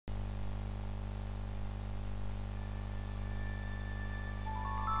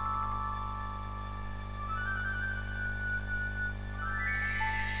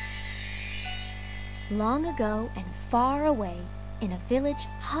Long ago and far away, in a village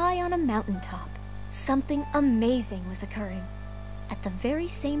high on a mountaintop, something amazing was occurring. At the very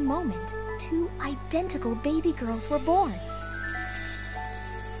same moment, two identical baby girls were born.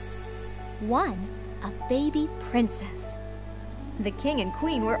 One, a baby princess. The king and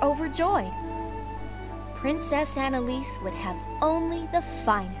queen were overjoyed. Princess Annalise would have only the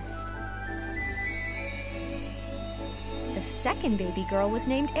finest. The second baby girl was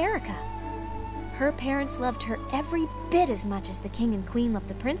named Erica. Her parents loved her every bit as much as the king and queen loved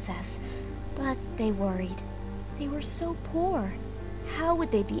the princess, but they worried. They were so poor. How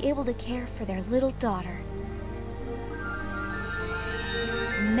would they be able to care for their little daughter?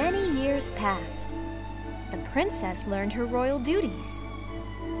 Many years passed. The princess learned her royal duties,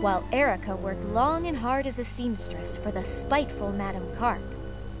 while Erica worked long and hard as a seamstress for the spiteful Madame Carp.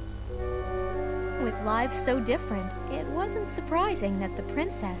 With lives so different, it wasn't surprising that the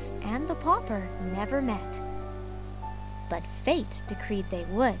princess and the pauper never met. But fate decreed they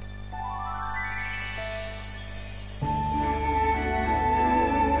would.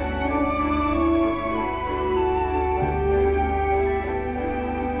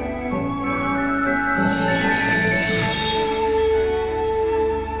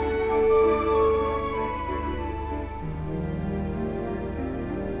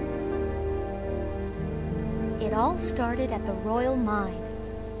 It all started at the royal mine.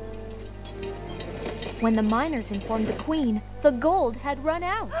 When the miners informed the queen, the gold had run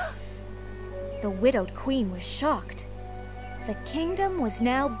out. The widowed queen was shocked. The kingdom was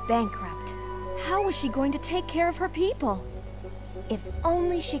now bankrupt. How was she going to take care of her people? If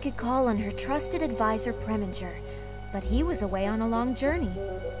only she could call on her trusted advisor Preminger, but he was away on a long journey.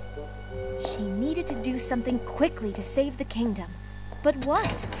 She needed to do something quickly to save the kingdom. But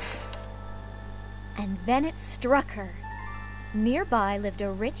what? And then it struck her. Nearby lived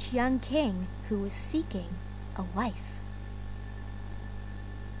a rich young king who was seeking a wife.